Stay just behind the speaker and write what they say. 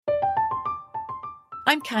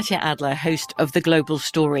I'm Katya Adler, host of The Global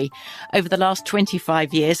Story. Over the last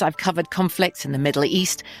 25 years, I've covered conflicts in the Middle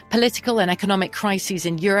East, political and economic crises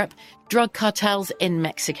in Europe, drug cartels in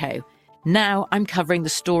Mexico. Now I'm covering the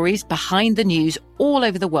stories behind the news all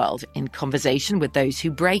over the world in conversation with those who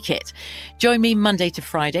break it. Join me Monday to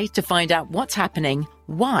Friday to find out what's happening,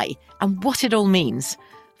 why, and what it all means.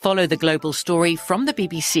 Follow The Global Story from the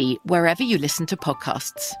BBC wherever you listen to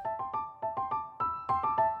podcasts.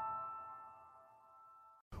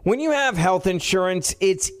 When you have health insurance,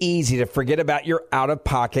 it's easy to forget about your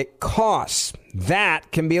out-of-pocket costs.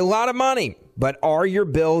 That can be a lot of money, but are your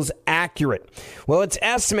bills accurate? Well, it's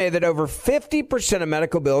estimated that over 50% of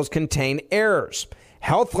medical bills contain errors.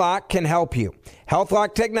 HealthLock can help you.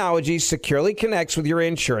 HealthLock technology securely connects with your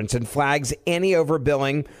insurance and flags any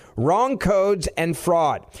overbilling, wrong codes, and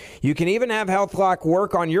fraud. You can even have HealthLock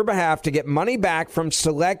work on your behalf to get money back from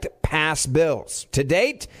select past bills. To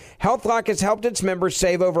date, HealthLock has helped its members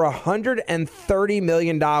save over $130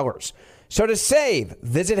 million. So to save,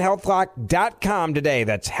 visit healthlock.com today.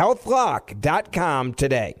 That's healthlock.com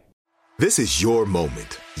today. This is your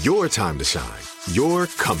moment, your time to shine, your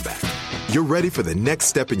comeback. You're ready for the next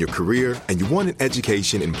step in your career, and you want an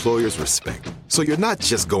education employers respect. So you're not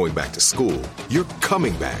just going back to school, you're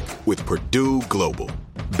coming back with Purdue Global.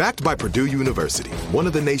 Backed by Purdue University, one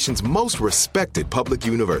of the nation's most respected public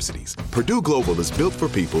universities, Purdue Global is built for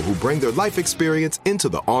people who bring their life experience into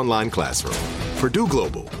the online classroom. Purdue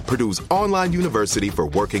Global, Purdue's online university for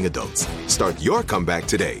working adults. Start your comeback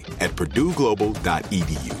today at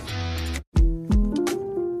purdueglobal.edu.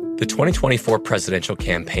 The 2024 presidential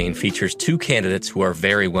campaign features two candidates who are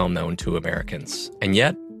very well known to Americans. And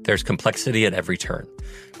yet, there's complexity at every turn.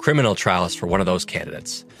 Criminal trials for one of those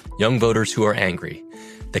candidates. Young voters who are angry.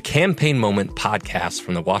 The Campaign Moment podcast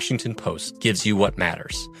from the Washington Post gives you what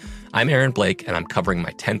matters. I'm Aaron Blake, and I'm covering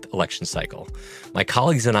my 10th election cycle. My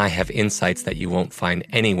colleagues and I have insights that you won't find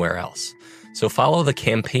anywhere else. So follow The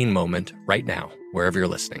Campaign Moment right now, wherever you're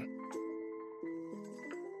listening.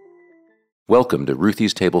 Welcome to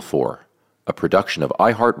Ruthie's Table 4, a production of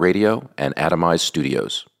iHeartRadio and Atomize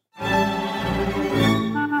Studios.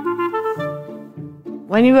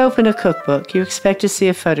 When you open a cookbook, you expect to see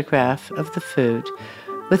a photograph of the food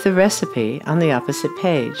with the recipe on the opposite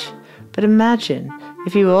page. But imagine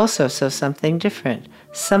if you also saw something different,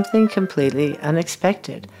 something completely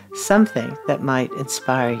unexpected, something that might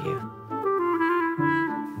inspire you.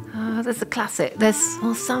 There's a classic. There's,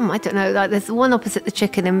 well, some, I don't know, like there's the one opposite the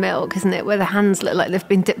chicken in milk, isn't it, where the hands look like they've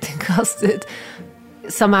been dipped in custard.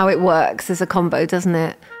 Somehow it works as a combo, doesn't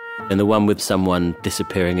it? And the one with someone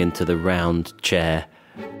disappearing into the round chair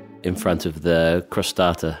in front of the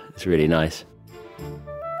crostata is really nice.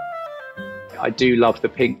 I do love the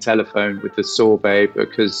pink telephone with the sorbet,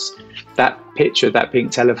 because that picture of that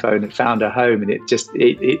pink telephone had found a home, and it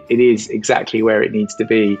is exactly where it needs to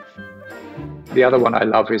be. The other one I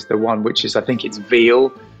love is the one which is, I think it's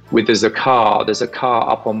veal, there's a car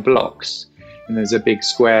up on blocks, and there's a big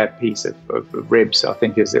square piece of ribs, I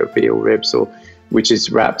think it's veal ribs, which is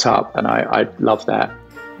wrapped up, and I love that.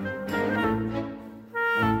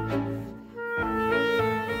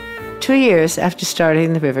 2 years after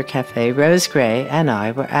starting the River Cafe, Rose Gray and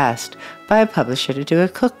I were asked by a publisher to do a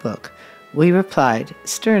cookbook. We replied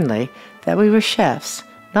sternly that we were chefs,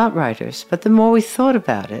 not writers, but the more we thought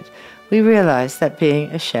about it, we realized that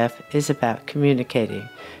being a chef is about communicating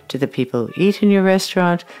to the people who eat in your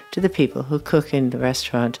restaurant, to the people who cook in the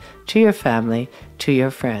restaurant, to your family, to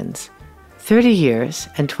your friends. 30 years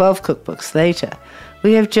and 12 cookbooks later,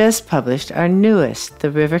 we have just published our newest,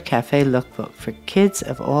 The River Cafe Lookbook, for kids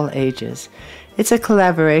of all ages. It's a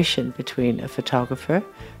collaboration between a photographer,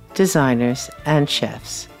 designers, and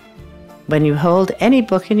chefs. When you hold any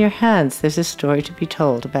book in your hands, there's a story to be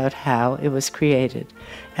told about how it was created.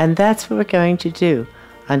 And that's what we're going to do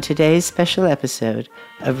on today's special episode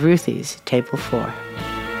of Ruthie's Table 4.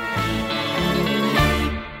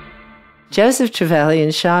 Joseph Trevally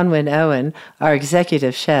and Sean Wynne Owen are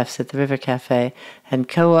executive chefs at the River Cafe and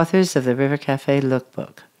co-authors of the River Cafe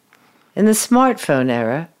Lookbook. In the smartphone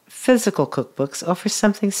era, physical cookbooks offer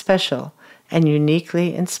something special and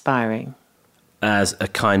uniquely inspiring. As a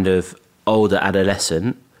kind of older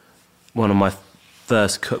adolescent, one of my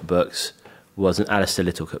first cookbooks was an Alistair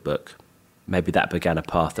Little cookbook. Maybe that began a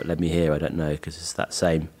path that led me here, I don't know, because it's that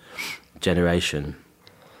same generation.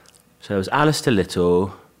 So it was Alistair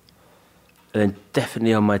Little, and then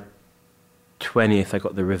definitely on my 20th I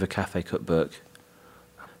got the River Cafe cookbook.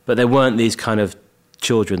 But there weren't these kind of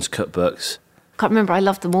children's cookbooks. I can't remember, I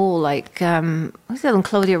loved them all, like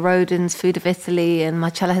Claudia Roden's Food of Italy and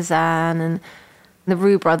Marcella Hazan and the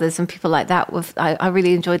Roux brothers and people like that. I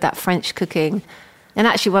really enjoyed that French cooking. And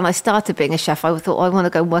actually, when I started being a chef, I thought, I want to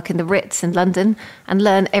go and work in the Ritz in London and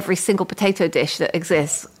learn every single potato dish that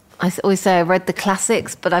exists. I always say I read the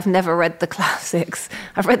classics, but I've never read the classics.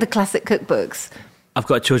 I've read the classic cookbooks. I've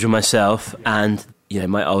got children myself, and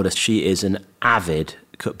my oldest, she is an avid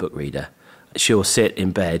cookbook reader. She'll sit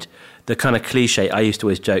in bed. The kind of cliche, I used to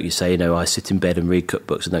always joke, you say, I sit in bed and read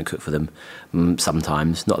cookbooks and don't cook for them.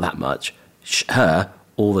 Sometimes, not that much. Her,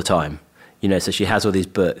 all the time. So she has all these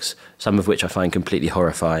books, some of which I find completely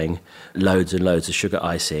horrifying, loads and loads of sugar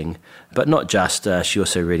icing. But not just, she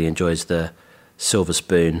also really enjoys the Silver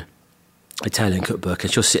Spoon Italian cookbook,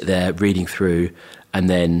 and she'll sit there reading through and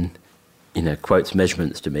then, quotes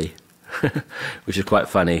measurements to me, which is quite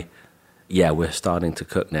funny. Yeah, we're starting to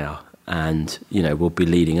cook now, and, we'll be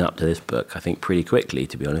leading up to this book, I think, pretty quickly,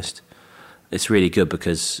 to be honest. It's really good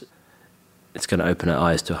because it's going to open our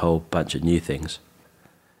eyes to a whole bunch of new things.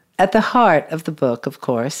 At the heart of the book, of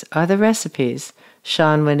course, are the recipes,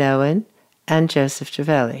 Sean Winnowen and Joseph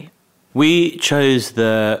Travelli. We chose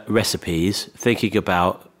the recipes thinking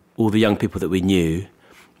about all the young people that we knew,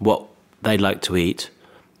 what they'd like to eat,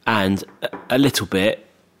 and a little bit,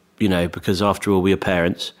 because after all, we are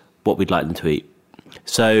parents, what we'd like them to eat.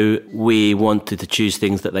 So we wanted to choose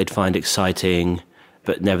things that they'd find exciting,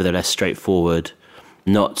 but nevertheless straightforward,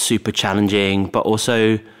 not super challenging, but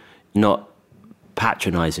also not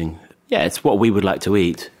patronising. Yeah, it's what we would like to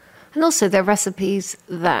eat. And also they're recipes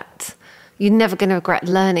that you're never going to regret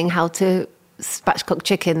learning how to spatchcock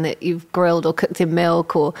chicken that you've grilled or cooked in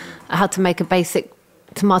milk, or how to make a basic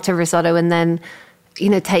tomato risotto, and then,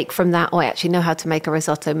 take from that, I actually know how to make a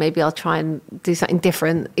risotto. Maybe I'll try and do something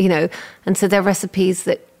different, And so they're recipes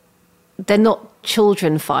that they're not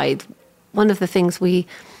children-fied. One of the things we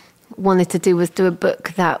wanted to do was do a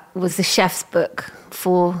book that was a chef's book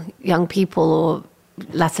for young people, or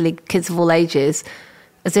latterly kids of all ages,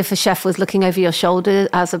 as if a chef was looking over your shoulder,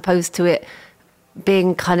 as opposed to it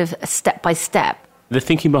being kind of a step by step. The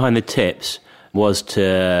thinking behind the tips was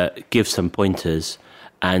to give some pointers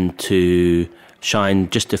and to shine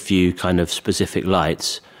just a few kind of specific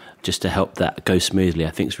lights just to help that go smoothly. I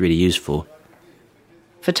think it's really useful.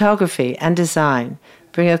 Photography and design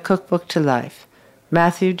bring a cookbook to life.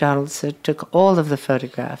 Matthew Donaldson took all of the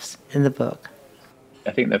photographs in the book.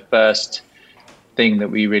 I think the first thing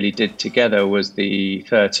that we really did together was the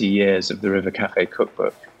 30 years of the River Cafe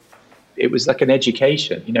cookbook. It was like an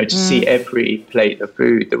education, to see every plate of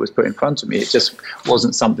food that was put in front of me. It just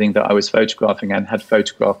wasn't something that I was photographing and had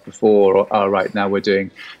photographed before, or, oh, right, now we're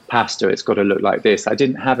doing pasta, it's got to look like this. I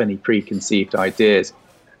didn't have any preconceived ideas.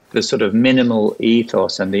 The sort of minimal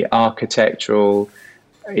ethos and the architectural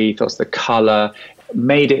ethos, the colour,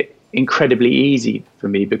 made it incredibly easy for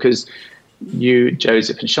me, because you,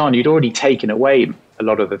 Joseph and Sean, you'd already taken away a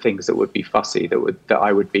lot of the things that would be fussy, that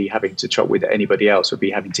I would be having to trouble with, that anybody else would be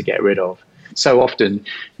having to get rid of. So often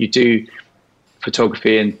you do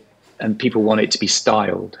photography and people want it to be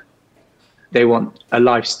styled. They want a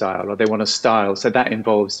lifestyle, or they want a style. So that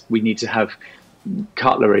involves, we need to have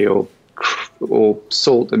cutlery or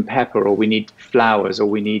salt and pepper, or we need flowers, or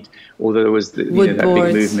we need, although there was that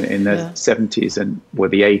big movement in the 70s and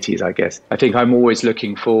the 80s, I guess. I think I'm always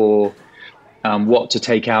looking for what to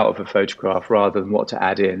take out of a photograph rather than what to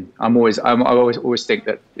add in. I always think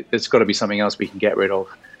that there's got to be something else we can get rid of.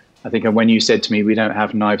 I think when you said to me, we don't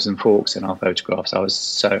have knives and forks in our photographs, I was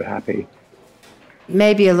so happy.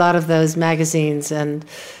 Maybe a lot of those magazines and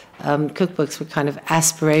cookbooks were kind of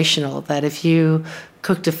aspirational, that if you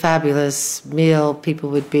cooked a fabulous meal,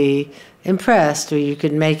 people would be impressed, or you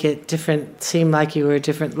could make it different, seem like you were a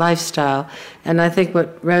different lifestyle. And I think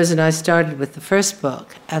what Rose and I started with the first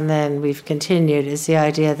book, and then we've continued, is the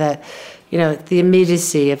idea that, the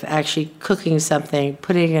immediacy of actually cooking something,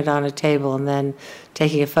 putting it on a table, and then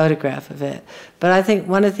taking a photograph of it. But I think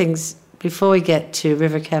one of the things, before we get to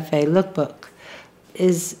River Cafe Lookbook,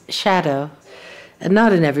 is shadow. And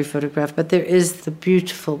not in every photograph, but there is the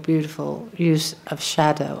beautiful, beautiful use of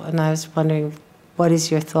shadow. And I was wondering, what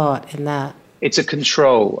is your thought in that? It's a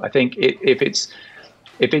control. I think if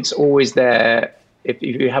it's always there, if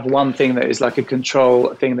you have one thing that is like a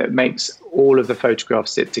control thing that makes all of the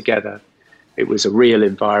photographs sit together. It was a real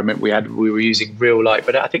environment. We were using real light,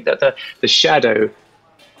 but I think that the shadow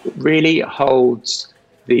really holds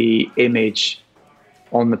the image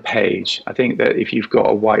on the page. I think that if you've got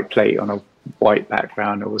a white plate on a white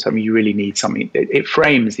background or something, you really need something. It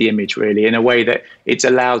frames the image really in a way that it's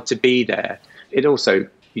allowed to be there. It also,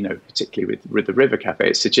 particularly with the River Cafe,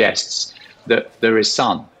 it suggests that there is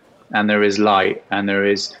sun and there is light and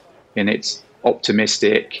it's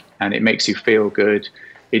optimistic and it makes you feel good.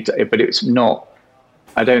 But it's not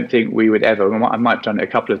I don't think we would ever, I might have done it a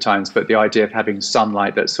couple of times, but the idea of having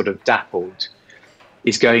sunlight that's sort of dappled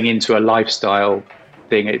is going into a lifestyle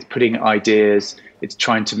thing. It's putting ideas, it's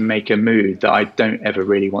trying to make a mood that I don't ever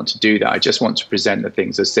really want to do that. I just want to present the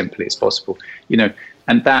things as simply as possible,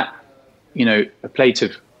 and that, a plate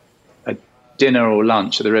of a dinner or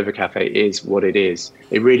lunch at the River Cafe is what it is.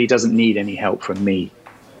 It really doesn't need any help from me.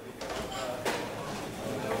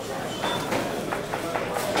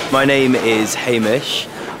 My name is Hamish.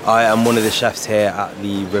 I am one of the chefs here at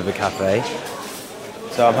the River Cafe.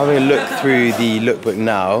 So I'm having a look through the lookbook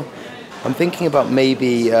now. I'm thinking about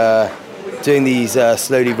maybe doing these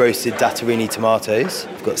slowly roasted Datterini tomatoes.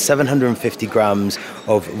 I've got 750 grams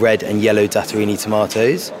of red and yellow Datterini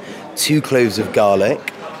tomatoes, 2 cloves of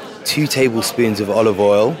garlic, 2 tablespoons of olive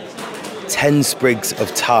oil, 10 sprigs of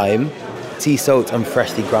thyme, sea salt and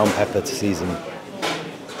freshly ground pepper to season.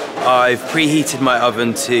 I've preheated my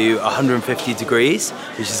oven to 150 degrees,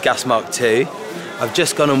 which is gas mark 2. I've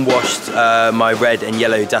just gone and washed my red and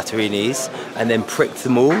yellow Datterinis and then pricked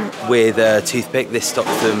them all with a toothpick. This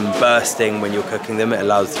stops them bursting when you're cooking them. It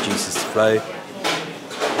allows the juices to flow.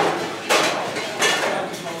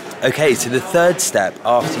 Okay, so the third step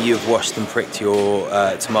after you've washed and pricked your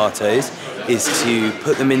tomatoes is to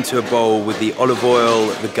put them into a bowl with the olive oil,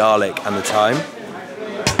 the garlic and the thyme.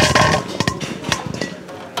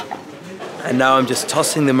 And now I'm just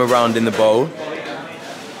tossing them around in the bowl.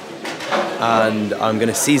 And I'm going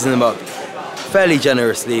to season them up fairly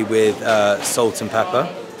generously with salt and pepper.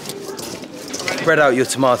 Spread out your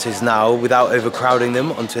tomatoes now without overcrowding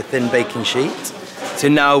them onto a thin baking sheet. So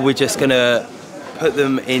now we're just going to put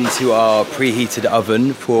them into our preheated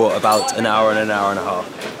oven for about an hour and a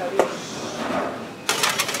half.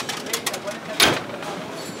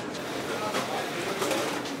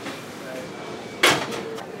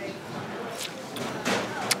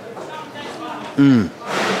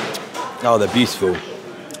 Oh, they're beautiful.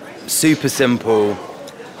 Super simple,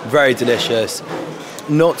 very delicious,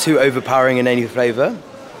 not too overpowering in any flavour,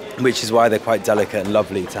 which is why they're quite delicate and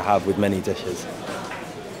lovely to have with many dishes.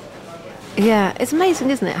 Yeah, it's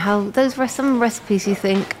amazing, isn't it, how some recipes you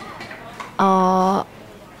think are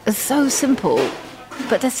so simple,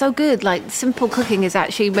 but they're so good. Like, simple cooking is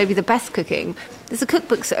actually maybe the best cooking. There's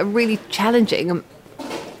cookbooks that are really challenging,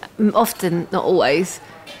 and often, not always,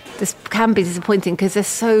 this can be disappointing because they're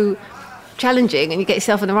so challenging and you get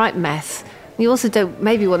yourself in the right mess. You also don't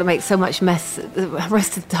maybe want to make so much mess that the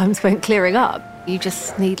rest of the time spent clearing up. You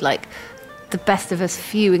just need like the best of us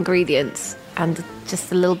few ingredients and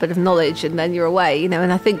just a little bit of knowledge and then you're away, and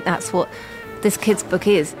I think that's what this kid's book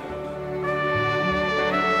is.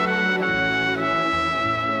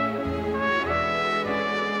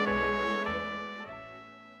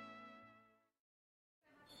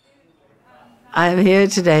 I'm here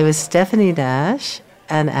today with Stephanie Nash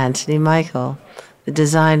and Anthony Michael, the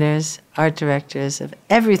designers, art directors of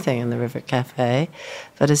everything in the River Cafe,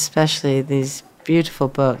 but especially these beautiful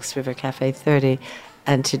books, River Cafe 30.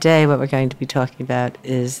 And today what we're going to be talking about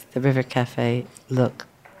is the River Cafe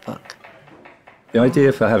Lookbook. The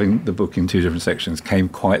idea for having the book in 2 different sections came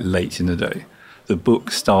quite late in the day. The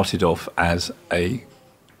book started off as a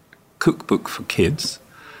cookbook for kids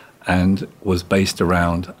and was based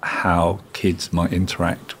around how kids might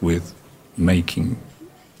interact with making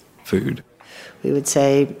food. We would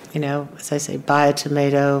say, as I say, buy a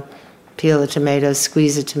tomato, peel a tomato,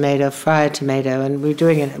 squeeze a tomato, fry a tomato, and we're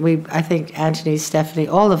doing it. I think Anthony, Stephanie,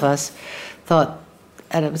 all of us thought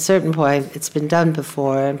at a certain point it's been done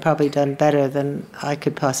before and probably done better than I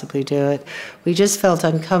could possibly do it. We just felt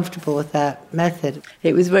uncomfortable with that method.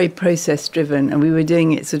 It was very process driven and we were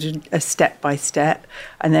doing it sort of a step by step,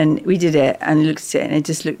 and then we did it and looked at it and it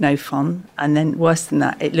just looked no fun, and then worse than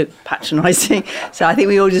that, it looked patronising. So I think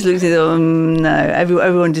we all just looked at it, no,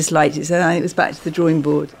 everyone disliked it, so I think it was back to the drawing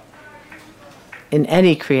board. In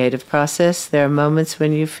any creative process, there are moments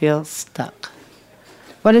when you feel stuck.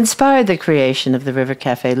 What inspired the creation of the River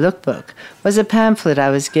Cafe Lookbook was a pamphlet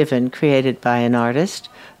I was given, created by an artist,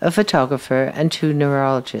 a photographer, and 2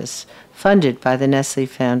 neurologists, funded by the Nestle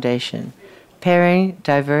Foundation, Pairing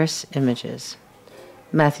Diverse Images.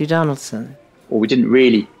 Matthew Donaldson. Well, we didn't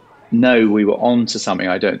really know we were onto something,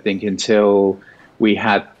 I don't think, until we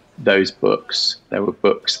had those books. There were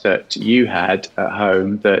books that you had at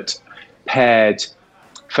home that paired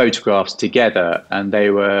photographs together, and they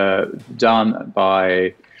were done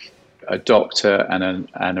by a doctor and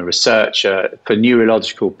a researcher for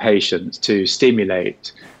neurological patients to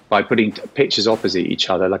stimulate by putting pictures opposite each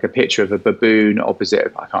other, like a picture of a baboon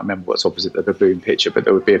opposite, I can't remember what's opposite the baboon picture, but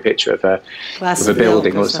there would be a picture of a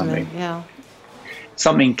building or something. Yeah.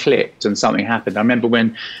 Something clicked and something happened. I remember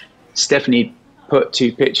when Stephanie put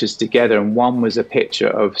two pictures together, and one was a picture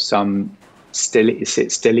of some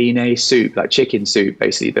stelline soup, like chicken soup,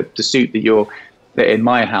 basically the soup that in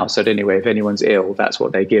my household anyway, if anyone's ill, that's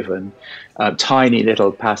what they're given. Tiny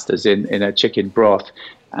little pastas in a chicken broth.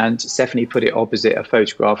 And Stephanie put it opposite a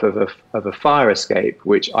photograph of a fire escape,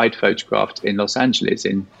 which I'd photographed in Los Angeles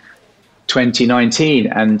in 2019.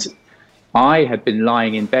 And I had been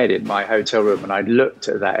lying in bed in my hotel room, and I'd looked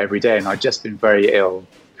at that every day, and I'd just been very ill.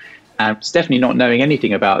 And Stephanie, not knowing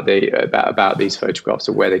anything about these photographs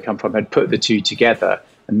or where they come from, had put the two together.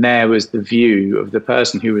 And there was the view of the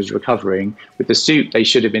person who was recovering with the soup they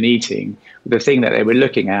should have been eating, the thing that they were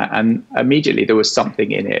looking at. And immediately there was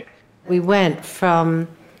something in it. We went from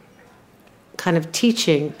kind of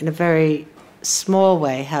teaching in a very small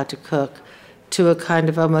way how to cook to a kind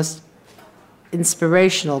of almost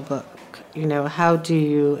inspirational book. You know, how do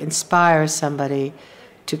you inspire somebody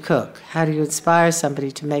to cook? How do you inspire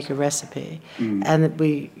somebody to make a recipe? And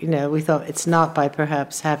we thought it's not by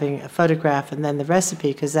perhaps having a photograph and then the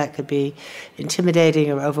recipe, because that could be intimidating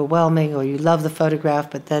or overwhelming, or you love the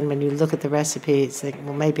photograph, but then when you look at the recipe, it's like,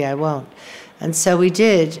 well, maybe I won't. And so we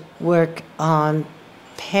did work on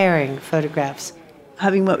pairing photographs.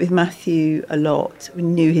 Having worked with Matthew a lot, we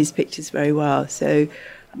knew his pictures very well. So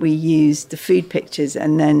we used the food pictures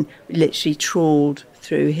and then literally trawled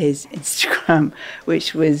through his Instagram,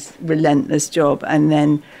 which was a relentless job, and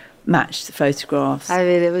then matched the photographs. I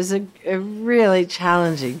mean, it was a really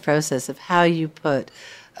challenging process of how you put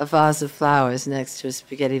a vase of flowers next to a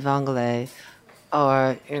spaghetti vongole,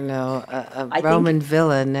 or, you know, a Roman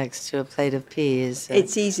villa next to a plate of peas.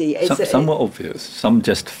 It's easy. Some were obvious. Some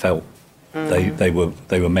just felt they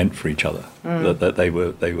were meant for each other. That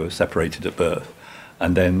they were separated at birth,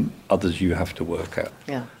 and then others you have to work at.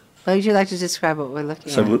 Yeah. Well, would you like to describe what we're looking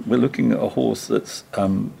at? So we're looking at a horse that's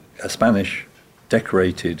a Spanish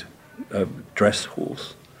decorated dress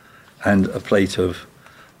horse, and a plate of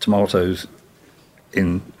tomatoes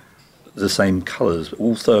in the same colours,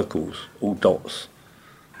 all circles, all dots.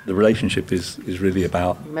 The relationship is really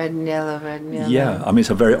about red and yellow, red and yellow. Yeah, I mean, it's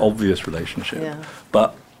a very obvious relationship. Yeah.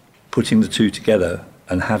 But putting the two together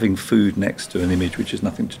and having food next to an image which has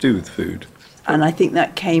nothing to do with food. And I think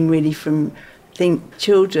that came really from, I think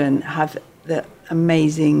children have the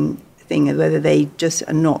amazing thing of whether they just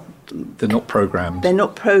are not... They're not programmed. They're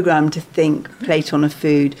not programmed to think plate on a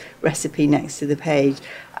food, recipe next to the page.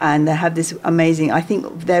 And they have this amazing... I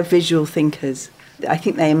think they're visual thinkers. I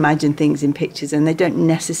think they imagine things in pictures, and they don't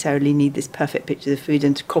necessarily need this perfect picture of the food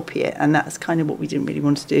and to copy it. And that's kind of what we didn't really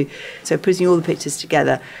want to do. So putting all the pictures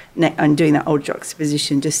together and doing that old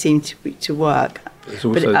juxtaposition just seemed to work.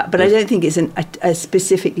 But I don't think it's a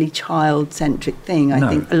specifically child-centric thing. I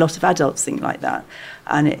think a lot of adults think like that.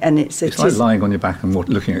 And it's like lying on your back and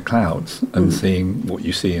looking at clouds and seeing what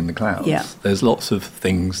you see in the clouds. Yeah. There's lots of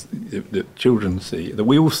things that children see, that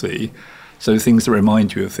we all see. So things that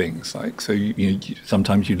remind you of things, like, so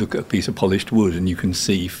sometimes you look at a piece of polished wood and you can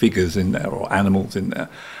see figures in there or animals in there,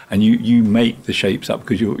 and you make the shapes up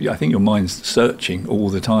because I think your mind's searching all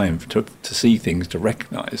the time to see things, to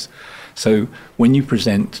recognise. So when you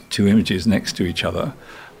present two images next to each other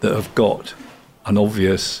that have got an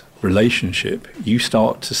obvious relationship, you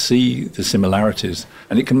start to see the similarities,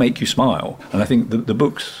 and it can make you smile. And I think the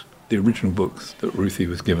books, the original books that Ruthie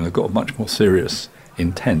was given, have got a much more serious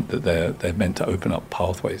intent, that they're meant to open up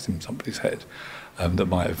pathways in somebody's head that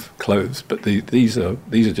might have closed. But these are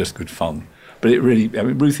just good fun. But it really, I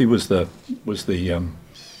mean, Ruthie was the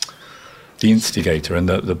instigator and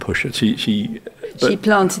the pusher. She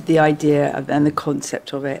planted the idea and the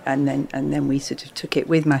concept of it, and then we sort of took it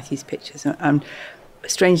with Matthew's pictures.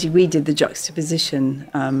 Strangely, we did the juxtaposition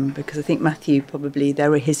because I think Matthew they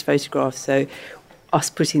were his photographs, so us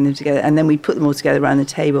putting them together, and then we put them all together around the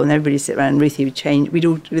table, and everybody sit around, and Ruthie would change.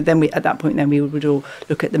 At that point we would all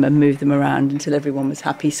look at them and move them around until everyone was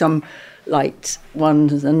happy. Some liked one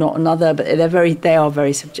and not another, but they are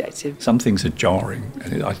very subjective. Some things are jarring,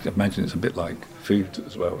 and I imagine it's a bit like food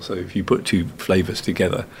as well. So if you put two flavours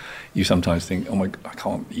together, you sometimes think, oh my God, I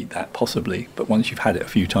can't eat that possibly. But once you've had it a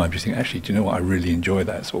few times, you think, actually, do you know what? I really enjoy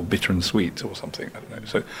that. It's all bitter and sweet or something. I don't know.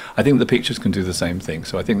 So I think the pictures can do the same thing.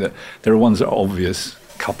 So I think that there are ones that are obvious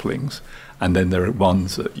couplings, and then there are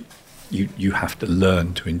ones that you have to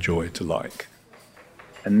learn to enjoy, to like.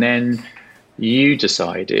 And then you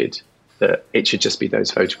decided that it should just be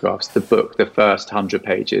those photographs. The book, the first 100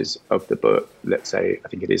 pages of the book, let's say, I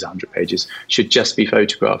think it is 100 pages, should just be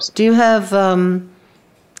photographs. Do you have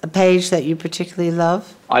a page that you particularly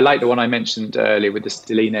love? I like the one I mentioned earlier with the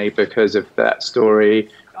stelline because of that story.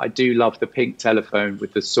 I do love the pink telephone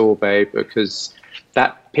with the sorbet because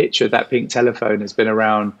that picture, that pink telephone has been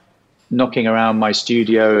around knocking around my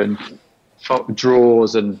studio and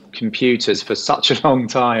drawers and computers for such a long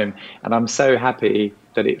time, and I'm so happy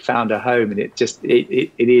that it found a home, and it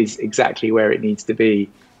is exactly where it needs to be.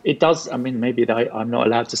 It does. I mean, maybe I'm not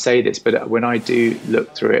allowed to say this, but when I do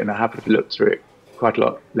look through it, and I have looked through it quite a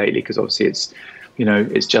lot lately, because obviously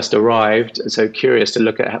it's just arrived, so curious to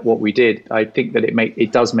look at what we did. I think that it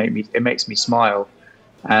makes me smile,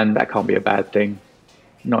 and that can't be a bad thing,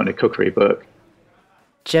 not in a cookery book.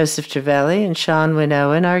 Joseph Trevelli and Sean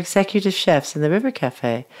Wynne-Owen are executive chefs in the River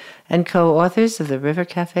Cafe and co-authors of the River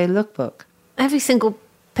Cafe Lookbook. Every single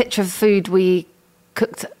picture of food we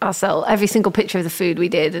cooked ourselves, every single picture of the food we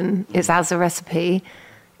did, and it's as a recipe,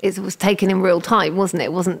 it was taken in real time, wasn't it?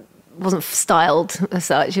 It wasn't styled as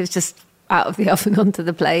such. It was just out of the oven onto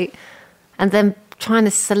the plate. And then trying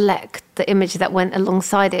to select the image that went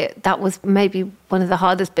alongside it, that was maybe one of the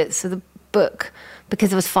hardest bits of the book, because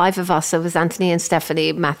there was 5 of us. There was Anthony and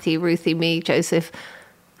Stephanie, Matthew, Ruthie, me, Joseph,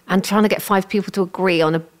 and trying to get 5 people to agree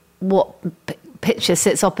on what picture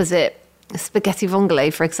sits opposite spaghetti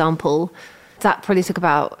vongole, for example. That probably took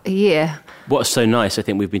about a year. What's so nice, I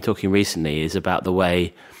think we've been talking recently, is about the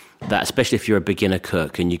way that, especially if you're a beginner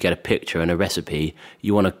cook and you get a picture and a recipe,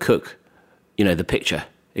 you want to cook, the picture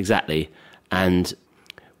exactly. And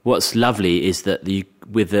what's lovely is that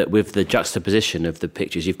with the juxtaposition of the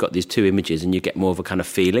pictures, you've got these 2 images and you get more of a kind of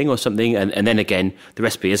feeling or something. And then again, the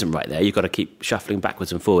recipe isn't right there. You've got to keep shuffling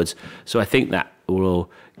backwards and forwards. So I think that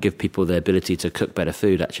will give people the ability to cook better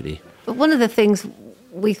food, actually. But one of the things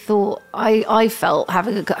we thought, I felt,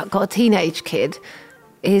 having got a teenage kid,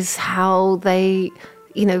 is how they,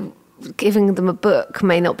 giving them a book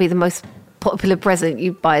may not be the most popular present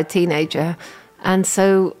you buy a teenager. And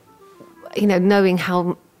so, knowing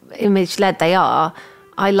how image-led they are,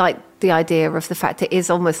 I like the idea of the fact it is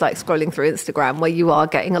almost like scrolling through Instagram, where you are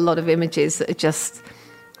getting a lot of images that are just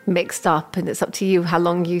mixed up, and it's up to you how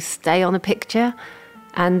long you stay on a picture.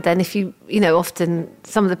 And then if you, often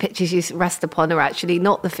some of the pictures you rest upon are actually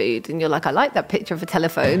not the food, and you're like, I like that picture of a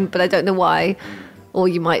telephone, but I don't know why. Or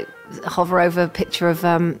you might hover over a picture of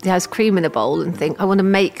the ice cream in a bowl and think, I want to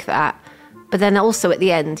make that. But then also at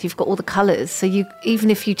the end, you've got all the colours. So even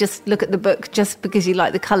if you just look at the book just because you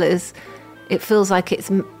like the colours, it feels like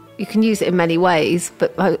you can use it in many ways.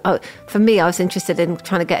 But for me, I was interested in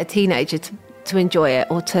trying to get a teenager to enjoy it,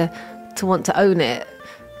 or to want to own it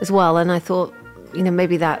as well. And I thought,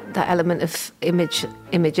 maybe that element of image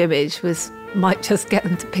might just get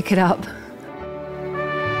them to pick it up.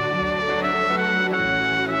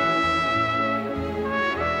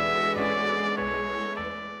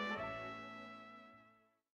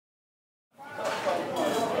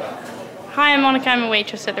 Hi, I'm Monica. I'm a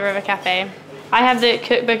waitress at the River Cafe. I have the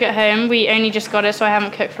cookbook at home. We only just got it, so I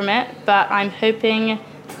haven't cooked from it. But I'm hoping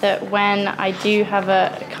that when I do have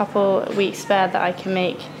a couple weeks spare, that I can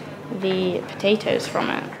make the potatoes from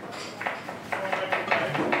it.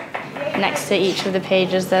 Next to each of the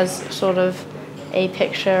pages, there's sort of a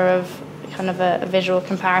picture of kind of a visual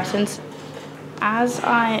comparison. As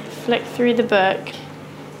I flick through the book,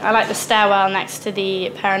 I like the stairwell next to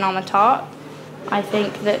the pear and almond tart. I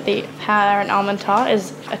think that the pear and almond tart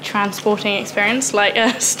is a transporting experience, like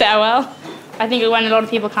a stairwell. I think when a lot of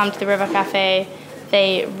people come to the River Cafe,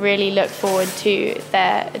 they really look forward to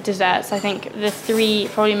their desserts. I think the 3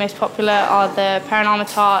 probably most popular are the pear and almond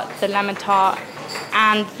tart, the lemon tart,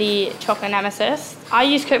 and the chocolate nemesis. I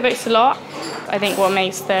use cookbooks a lot. I think what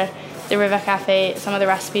makes the River Cafe, some of the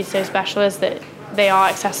recipes so special, is that they are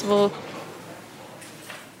accessible.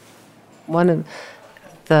 One of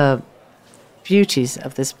the beauties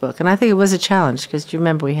of this book, and I think it was a challenge, because do you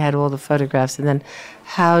remember we had all the photographs, and then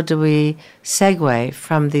how do we segue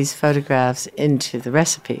from these photographs into the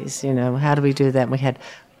recipes? How do we do that? We had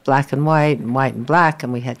black and white and black,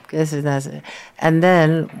 and we had this and that. And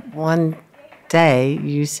then one day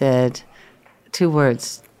you said 2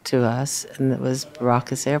 words to us, and it was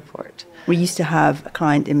Baracas Airport. We used to have a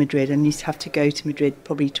client in Madrid, and used to have to go to Madrid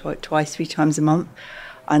probably twice, 3 times a month.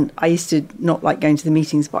 And I used to not like going to the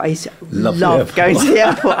meetings, but I used to love going to the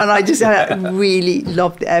airport. And I just really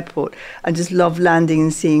loved the airport, and just loved landing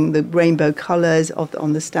and seeing the rainbow colours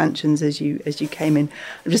on the stanchions as you came in.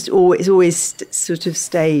 It's always sort of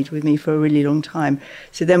stayed with me for a really long time.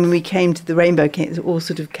 So then when we came to the rainbow, it all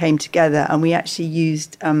sort of came together, and we actually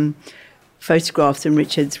used photographs and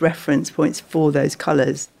Richard's reference points for those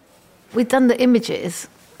colours. We'd done the images,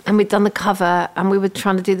 and we'd done the cover, and we were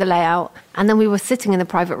trying to do the layout, and then we were sitting in a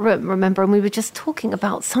private room, remember, and we were just talking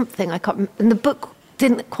about something. And the book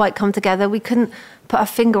didn't quite come together. We couldn't put our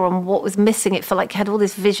finger on what was missing. It felt like it had all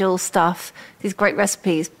this visual stuff, these great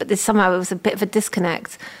recipes, but somehow it was a bit of a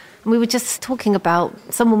disconnect. And we were just talking about,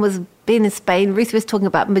 someone was being in Spain, Ruth was talking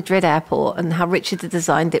about Madrid airport and how Richard had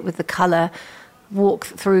designed it with the colour, walk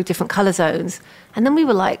through different colour zones. And then we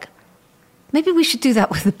were like, maybe we should do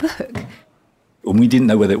that with the book. And we didn't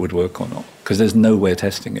know whether it would work or not, because there's no way of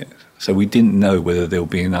testing it. So we didn't know whether there'll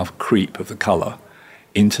be enough creep of the colour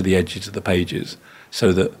into the edges of the pages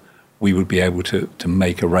so that we would be able to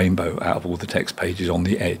make a rainbow out of all the text pages on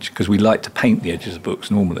the edge, because we like to paint the edges of books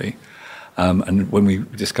normally. And when we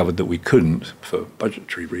discovered that we couldn't for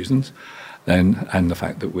budgetary reasons, then, and the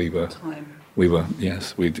fact that we'd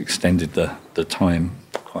extended the time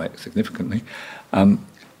quite significantly,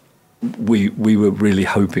 we were really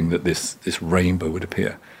hoping that this rainbow would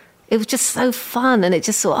appear. It was just so fun, and it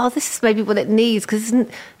just thought, oh, this is maybe what it needs, because,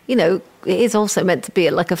 you know, it is also meant to be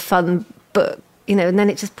like a fun book, you know, and then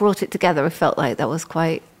it just brought it together. I felt like that was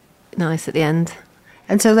quite nice at the end.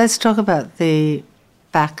 And so let's talk about the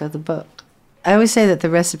back of the book. I always say that the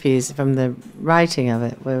recipes from the writing of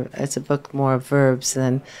it, it's a book more of verbs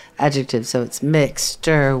than adjectives, so it's mix,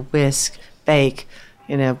 stir, whisk, bake,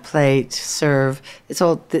 you know, plate, serve.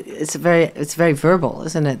 It's very verbal,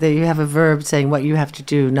 isn't it? That you have a verb saying what you have to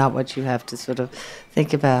do, not what you have to sort of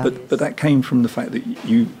think about. But that came from the fact that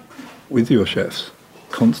you, with your chefs,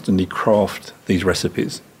 constantly craft these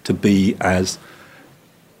recipes to be as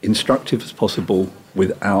instructive as possible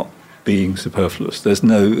without being superfluous.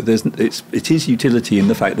 It is utility in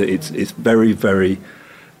the fact that it's very, very,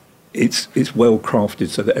 it's well crafted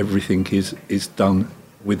so that everything is done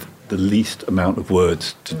with the least amount of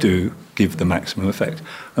words to give the maximum effect.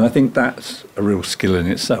 And I think that's a real skill in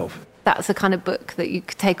itself. That's a kind of book that you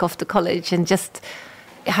could take off to college and just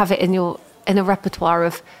have it in a repertoire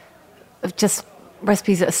of just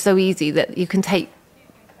recipes that are so easy that you can take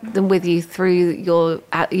them with you through your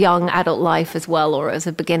young adult life as well, or as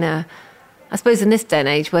a beginner. I suppose in this day and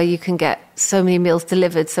age where you can get so many meals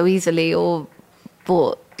delivered so easily or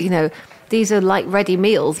bought, you know, these are like ready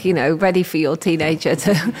meals, you know, ready for your teenager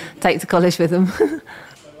to take to college with them.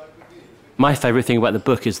 My favourite thing about the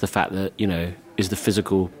book is the fact that, you know, is the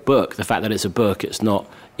physical book. The fact that it's a book, it's not,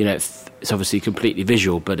 you know, it's obviously completely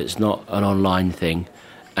visual, but it's not an online thing.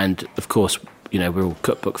 And, of course, you know, we're all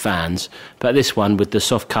cookbook fans. But this one, with the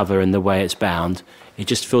soft cover and the way it's bound, it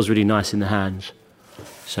just feels really nice in the hands.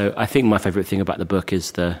 So I think my favourite thing about the book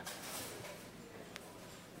is the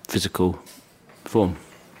physical form.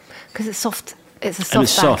 Because it's soft. It's a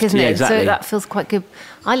soft back, isn't it? Exactly. So that feels quite good.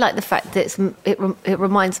 I like the fact that it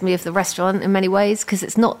reminds me of the restaurant in many ways, because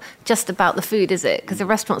it's not just about the food, is it? Because the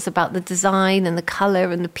restaurant's about the design and the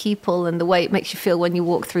colour and the people and the way it makes you feel when you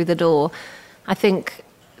walk through the door. I think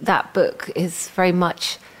that book is very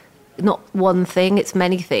much not one thing, it's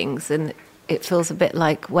many things, and it feels a bit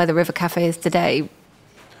like where the River Cafe is today.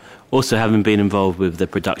 Also, having been involved with the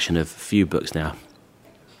production of a few books now,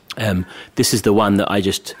 this is the one that I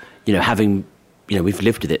just, you know, having, you know, we've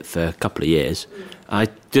lived with it for a couple of years, I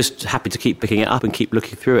just happy to keep picking it up and keep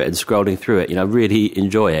looking through it and scrolling through it. You know, I really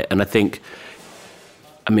enjoy it. And I think,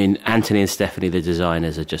 I mean, Anthony and Stephanie, the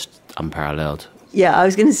designers, are just unparalleled. Yeah, I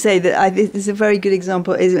was going to say that it's a very good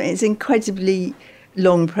example. It's an incredibly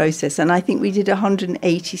long process, and I think we did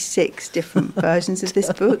 186 different versions of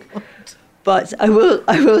this book. But I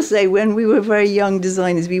will say, when we were very young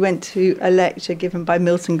designers, we went to a lecture given by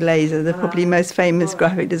Milton Glaser, the probably most famous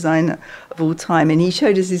graphic designer of all time, and he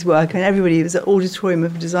showed us his work, and everybody, it was an auditorium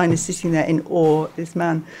of designers sitting there in awe of this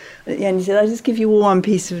man. At the end, he said, I'll just give you all one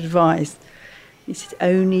piece of advice. He said,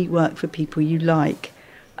 only work for people you like.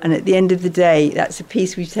 And at the end of the day, that's a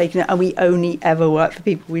piece we've taken, and we only ever work for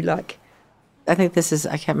people we like. I think this is,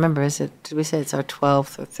 I can't remember, did we say it's our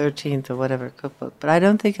 12th or 13th or whatever cookbook? But I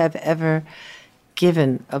don't think I've ever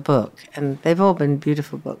given a book, and they've all been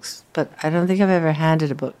beautiful books, but I don't think I've ever handed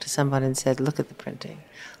a book to someone and said, look at the printing.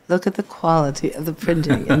 Look at the quality of the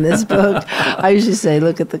printing in this book. I usually say,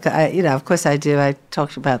 look at of course I do. I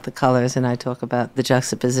talked about the colors, and I talk about the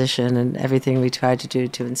juxtaposition and everything we try to do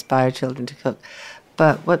to inspire children to cook.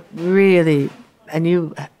 But what really, and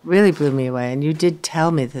you really blew me away, and you did tell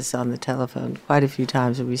me this on the telephone quite a few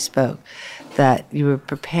times when we spoke, that you were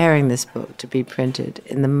preparing this book to be printed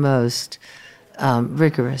in the most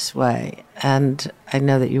rigorous way. And I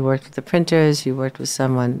know that you worked with the printers, you worked with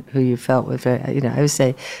someone who you felt was very, I would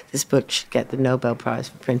say this book should get the Nobel Prize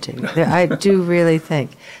for printing. I do really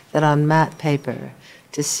think that on matte paper,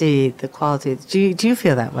 to see the quality. Do you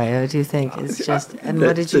feel that way, or do you think it's just? And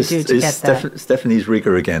what did you do to get that? Stephanie's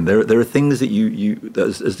rigor again. There are things that you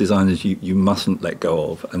as designers you mustn't let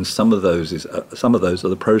go of, and some of those are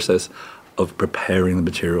the process of preparing the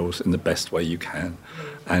materials in the best way you can.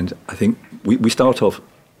 And I think we start off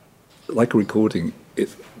like a recording.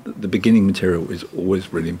 The beginning material is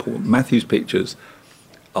always really important. Matthew's pictures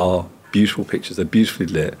are beautiful pictures. They're beautifully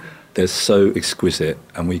lit. They're so exquisite,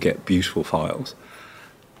 and we get beautiful files.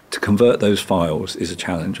 To convert those files is a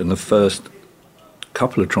challenge, and the first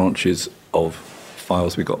couple of tranches of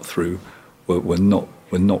files we got through were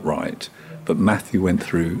not right. But Matthew went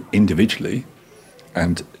through individually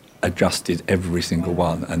and adjusted every single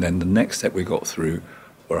one, and then the next set we got through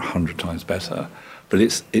were 100 times better. But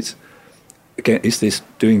it's this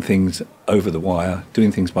doing things over the wire,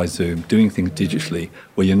 doing things by Zoom, doing things digitally,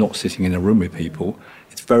 where you're not sitting in a room with people.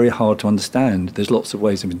 It's very hard to understand. There's lots of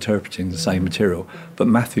ways of interpreting the same material, but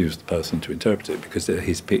Matthew's the person to interpret it because they're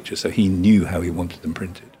his pictures, so he knew how he wanted them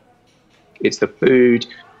printed. It's the food,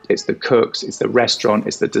 it's the cooks, it's the restaurant,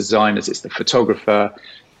 it's the designers, it's the photographer,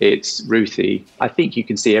 it's Ruthie. I think you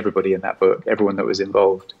can see everybody in that book, everyone that was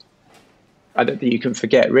involved. I don't think you can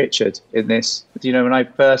forget Richard in this. You know,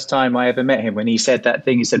 when first time I ever met him, when he said that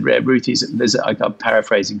thing, he said, Ruthie's, I'm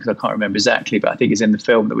paraphrasing because I can't remember exactly, but I think it's in the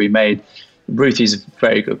film that we made. Ruthie's a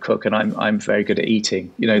very good cook, and I'm very good at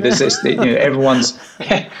eating. You know, there's this. You know, everyone's.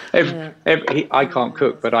 I can't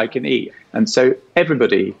cook, but I can eat, and so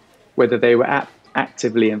everybody, whether they were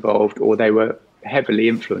actively involved or they were heavily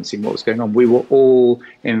influencing what was going on, we were all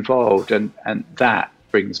involved, and that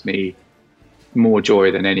brings me more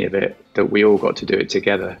joy than any of it. That we all got to do it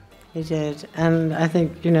together. He did, and I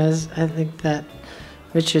think I think that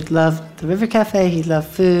Richard loved the River Cafe. He loved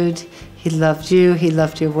food. He loved you, he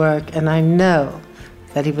loved your work, and I know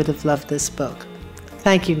that he would have loved this book.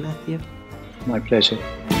 Thank you, Matthew. My pleasure.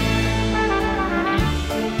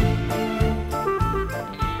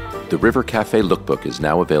 The River Cafe Lookbook is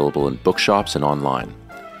now available in bookshops and online.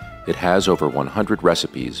 It has over 100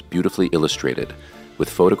 recipes beautifully illustrated with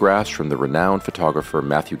photographs from the renowned photographer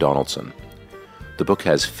Matthew Donaldson. The book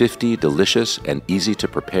has 50 delicious and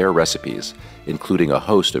easy-to-prepare recipes, including a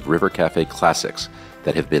host of River Cafe classics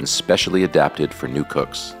that have been specially adapted for new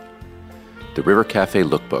cooks. The River Cafe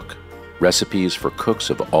Lookbook, recipes for cooks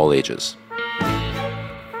of all ages.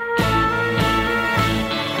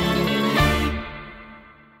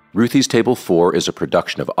 Ruthie's Table 4 is a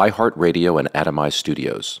production of iHeartRadio and Atomize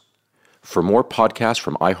Studios. For more podcasts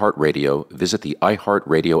from iHeartRadio, visit the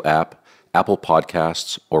iHeartRadio app, Apple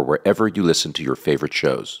Podcasts, or wherever you listen to your favorite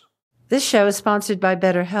shows. This show is sponsored by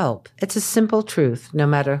BetterHelp. It's a simple truth. No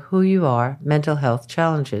matter who you are, mental health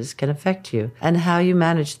challenges can affect you, and how you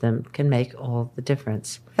manage them can make all the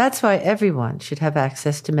difference. That's why everyone should have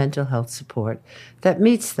access to mental health support that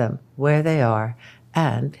meets them where they are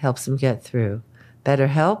and helps them get through.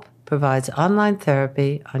 BetterHelp provides online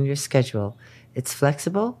therapy on your schedule. It's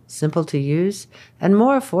flexible, simple to use, and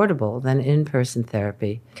more affordable than in-person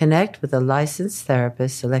therapy. Connect with a licensed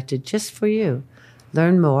therapist selected just for you.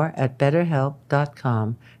 Learn more at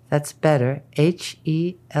BetterHelp.com. That's better,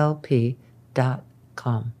 HELP.com.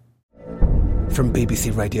 From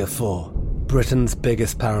BBC Radio 4, Britain's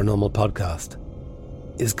biggest paranormal podcast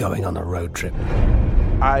is going on a road trip.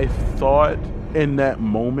 I thought in that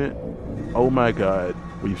moment, oh my God,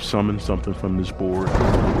 we've summoned something from this board.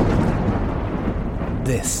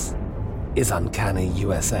 This is Uncanny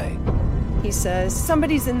USA. He says,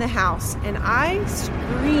 somebody's in the house, and I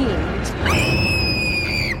screamed.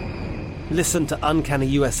 Listen to Uncanny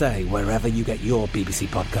USA wherever you get your BBC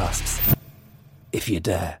podcasts, if you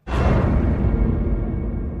dare.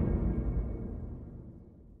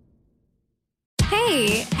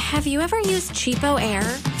 Hey, have you ever used Cheapo Air?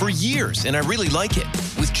 For years, and I really like it.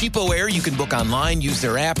 With Cheapo Air, you can book online, use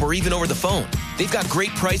their app, or even over the phone. They've got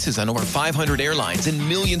great prices on over 500 airlines and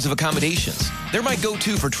millions of accommodations. They're my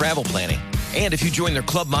go-to for travel planning. And if you join their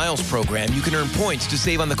Club Miles program, you can earn points to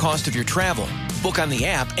save on the cost of your travel. Book on the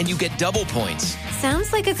app, and you get double points.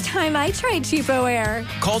 Sounds like it's time I tried Cheapo Air.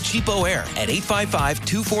 Call Cheapo Air at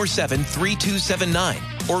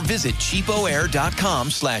 855-247-3279 or visit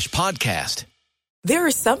cheapoair.com/podcast. There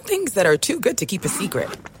are some things that are too good to keep a secret.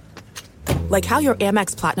 Like how your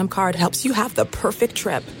Amex Platinum card helps you have the perfect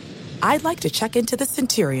trip. I'd like to check into the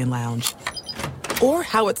Centurion Lounge. Or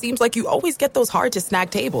how it seems like you always get those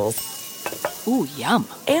hard-to-snag tables. Ooh, yum.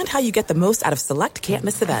 And how you get the most out of select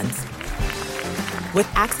can't-miss events. With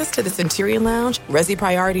access to the Centurion Lounge, Resi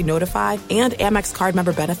Priority Notify, and Amex card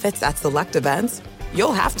member benefits at select events,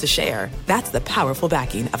 you'll have to share. That's the powerful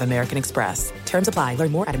backing of American Express. Terms apply.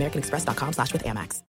 Learn more at americanexpress.com/withAmex.